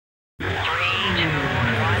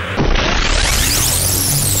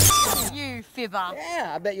You fibber.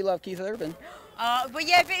 Yeah, I bet you love Keith Urban. But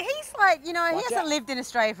yeah, but he's like, you know, he hasn't out. lived in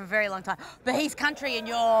Australia for a very long time. But he's country in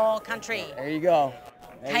your country. There you go.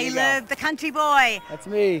 There you Caleb, go. the country boy. That's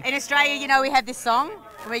me. In Australia, you know, we have this song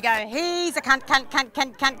where we go, he's a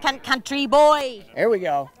country boy. There we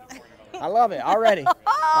go. I love it already.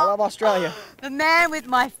 I love Australia. The man with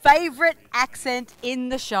my favourite accent in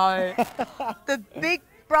the show. The big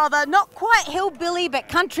brother, not quite hillbilly, but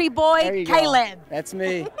country boy, Caleb. Go. That's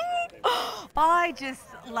me. I just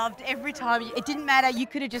loved every time. It didn't matter. You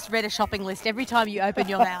could have just read a shopping list every time you opened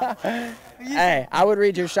your mouth. Hey, I would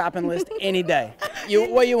read your shopping list any day.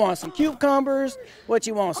 What you want? Some cucumbers? What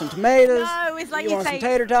you want? Some tomatoes? No, it's like you want say, some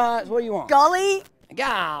tater tots? What do you want? Golly.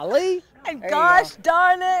 Golly. And gosh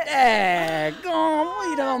darn it. Yeah, go on. What are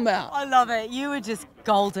you talking about? I love it. You were just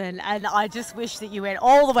golden, and I just wish that you went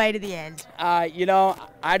all the way to the end. You know,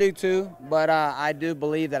 I do too, but I do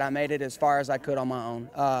believe that I made it as far as I could on my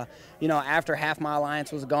own. You know, after half my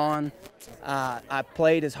alliance was gone, I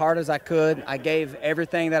played as hard as I could. I gave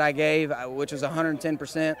everything that I gave, which was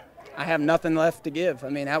 110%. I have nothing left to give. I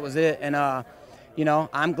mean, that was it. And, you know,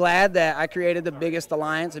 I'm glad that I created the biggest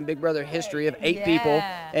alliance in Big Brother history of 8 people,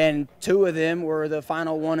 and 2 of them were the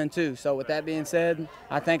final 1 and 2. So with that being said,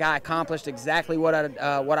 I think I accomplished exactly what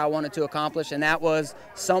I wanted to accomplish, and that was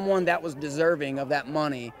someone that was deserving of that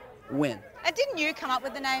money win. And didn't you come up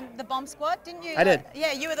with the name, the Bomb Squad? Didn't you? I did.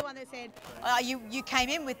 Yeah, you were the one that said you came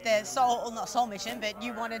in with the not soul mission, but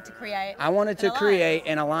you wanted to create. I wanted to create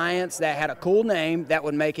an alliance that had a cool name that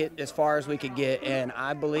would make it as far as we could get, and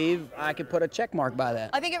I believe I could put a check mark by that.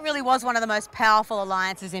 I think it really was one of the most powerful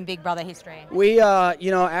alliances in Big Brother history. We, you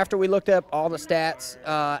know, after we looked up all the stats,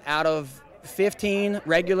 out of 15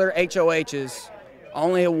 regular HOHs,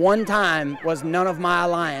 only one time was none of my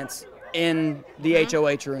alliance in the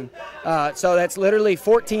HOH room. So that's literally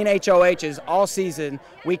 14 HOHs all season.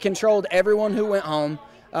 We controlled everyone who went home.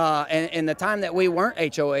 And the time that we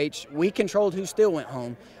weren't HOH, we controlled who still went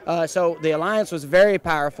home. So the alliance was very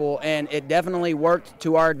powerful, and it definitely worked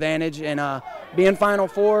to our advantage. And being Final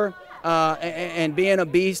Four and being a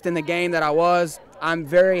beast in the game that I was, I'm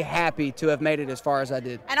very happy to have made it as far as I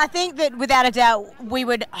did. And I think that without a doubt, we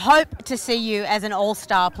would hope to see you as an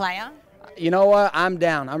all-star player. You know what? I'm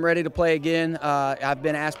down. I'm ready to play again. I've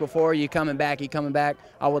been asked before, you coming back? You coming back?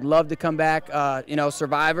 I would love to come back. You know,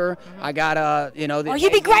 Survivor. I got, you know.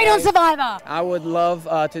 You'd be great on Survivor. I would love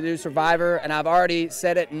to do Survivor, and I've already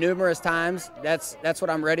said it numerous times. That's what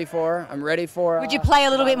I'm ready for. I'm ready for. Would you play a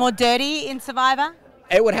little bit more dirty in Survivor?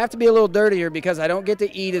 It would have to be a little dirtier because I don't get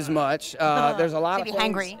to eat as much. There's a lot of things.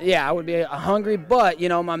 Hungry. Yeah, I would be hungry, but you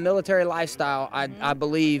know, my military lifestyle, I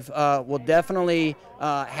believe, will definitely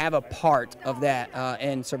have a part of that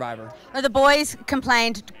in Survivor. The boys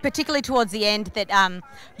complained, particularly towards the end, that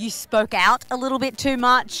you spoke out a little bit too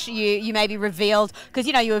much. You maybe revealed, because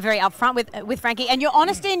you know you were very upfront with Frankie, and your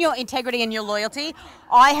honesty and your integrity and your loyalty,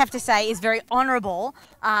 I have to say, is very honourable.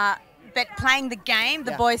 But playing the game,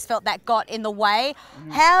 the boys felt that got in the way.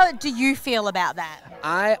 How do you feel about that?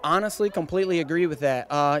 I honestly completely agree with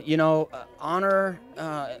that. You know, honor,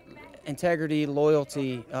 integrity,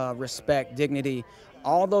 loyalty, respect, dignity,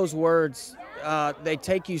 all those words, they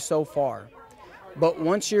take you so far. But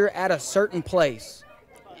once you're at a certain place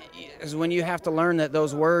is when you have to learn that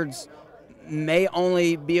those words may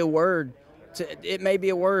only be a word. It may be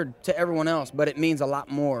a word to everyone else, but it means a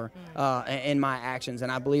lot more in my actions,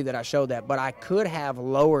 and I believe that I showed that. But I could have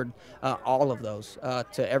lowered all of those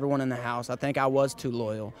to everyone in the house. I think I was too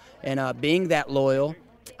loyal, and being that loyal,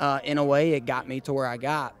 in a way, it got me to where I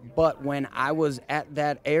got. But when I was at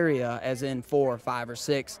that area, as in 4, 5, or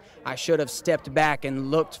 6, I should have stepped back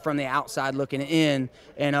and looked from the outside looking in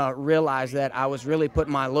and realized that I was really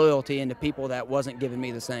putting my loyalty into people that wasn't giving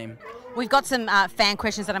me the same. We've got some fan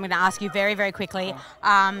questions that I'm going to ask you very, very quickly.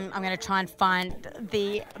 I'm going to try and find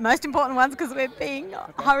the most important ones because we're being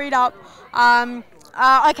hurried up.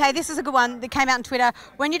 Okay, this is a good one that came out on Twitter.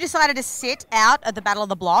 When you decided to sit out at the Battle of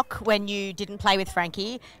the Block, when you didn't play with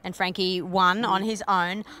Frankie, and Frankie won on his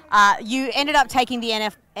own, you ended up taking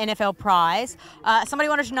the NFL prize. Somebody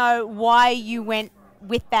wanted to know why you went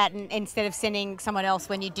with that instead of sending someone else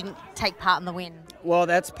when you didn't take part in the win. Well,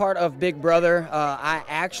 that's part of Big Brother. I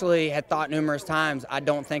actually had thought numerous times I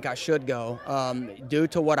don't think I should go due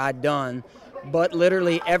to what I'd done. But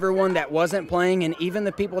literally everyone that wasn't playing, and even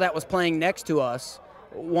the people that was playing next to us,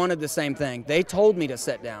 wanted the same thing. They told me to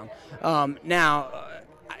sit down. Now,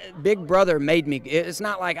 Big Brother made me. It's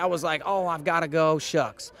not like I was like, oh, I've got to go,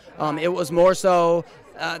 shucks. It was more so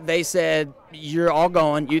they said, you're all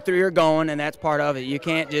going. You three are going, and that's part of it. You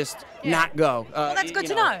can't just not go. Well, that's good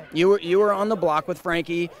to know. You were on the block with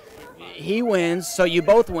Frankie. He wins, so you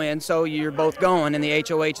both win, so you're both going, and the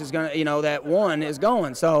HOH is going to, that one is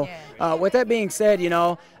going. So with that being said,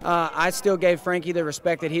 I still gave Frankie the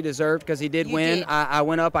respect that he deserved because he did win. I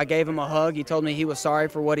went up, I gave him a hug. He told me he was sorry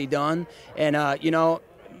for what he done. And,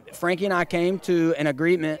 Frankie and I came to an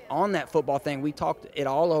agreement on that football thing. We talked it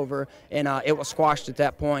all over, and it was squashed at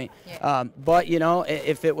that point. But,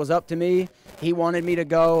 if it was up to me, he wanted me to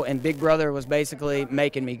go, and Big Brother was basically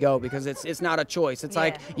making me go because it's not a choice. It's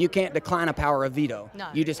like you can't decline a power of veto. No.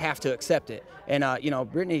 You just have to accept it. And,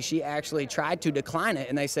 Brittany, she actually tried to decline it,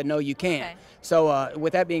 and they said, no, you can't. Okay. So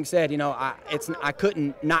with that being said, I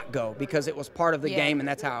couldn't not go because it was part of the game, and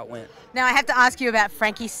that's how it went. Now, I have to ask you about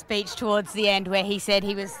Frankie's speech towards the end where he said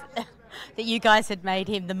he was that you guys had made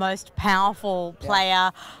him the most powerful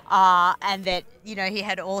player and that, he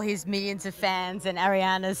had all his millions of fans and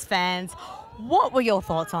Ariana's fans. What were your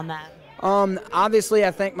thoughts on that? Obviously,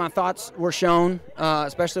 I think my thoughts were shown,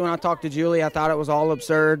 especially when I talked to Julie. I thought it was all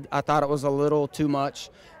absurd. I thought it was a little too much.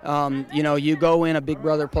 You go in a Big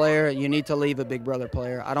Brother player, you need to leave a Big Brother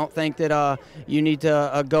player. I don't think that you need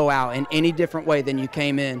to go out in any different way than you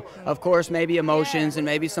came in. Of course, maybe emotions and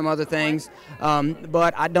maybe some other things,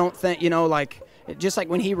 but I don't think, just like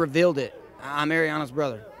when he revealed it, I'm Ariana's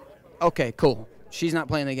brother. Okay, cool. She's not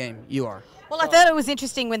playing the game. You are. Well, I thought it was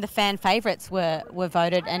interesting when the fan favourites were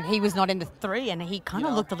voted and he was not in the three and he kind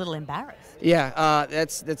of looked a little embarrassed. Yeah,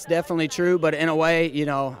 that's definitely true. But in a way,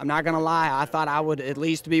 I'm not going to lie. I thought I would at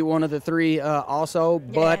least be one of the three also.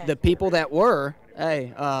 But the people that were,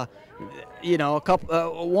 hey, a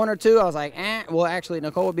couple, one or two, I was like, eh. Well, actually,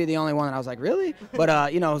 Nicole would be the only one that I was like, really?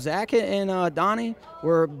 But, Zach and Donnie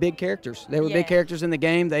were big characters. They were big characters in the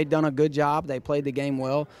game. They'd done a good job. They played the game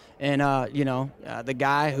well. And, the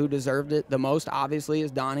guy who deserved it the most, obviously, is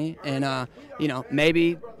Donnie. And,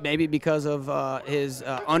 maybe because of his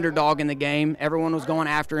underdog in the game, everyone was going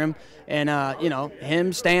after him. And,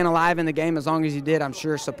 him staying alive in the game as long as he did, I'm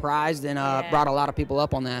sure surprised and brought a lot of people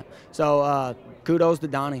up on that. So, kudos to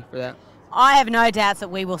Donnie for that. I have no doubts that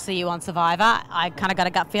we will see you on Survivor. I kind of got a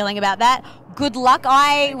gut feeling about that. Good luck.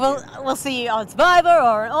 We'll see you on Survivor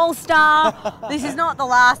or an All-Star. This is not the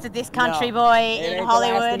last of this country boy in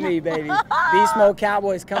Hollywood. The last of me, baby. Beast Mode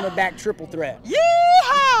Cowboys coming back triple threat.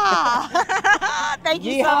 Yeehaw! Thank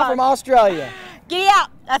you so much. Yeehaw from Australia. Giddy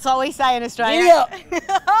up. That's what we say in Australia. Giddy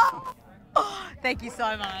up. Thank you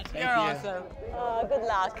so much. Thank You're you. awesome. Good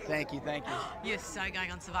luck. Thank you. You're so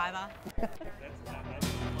going on Survivor.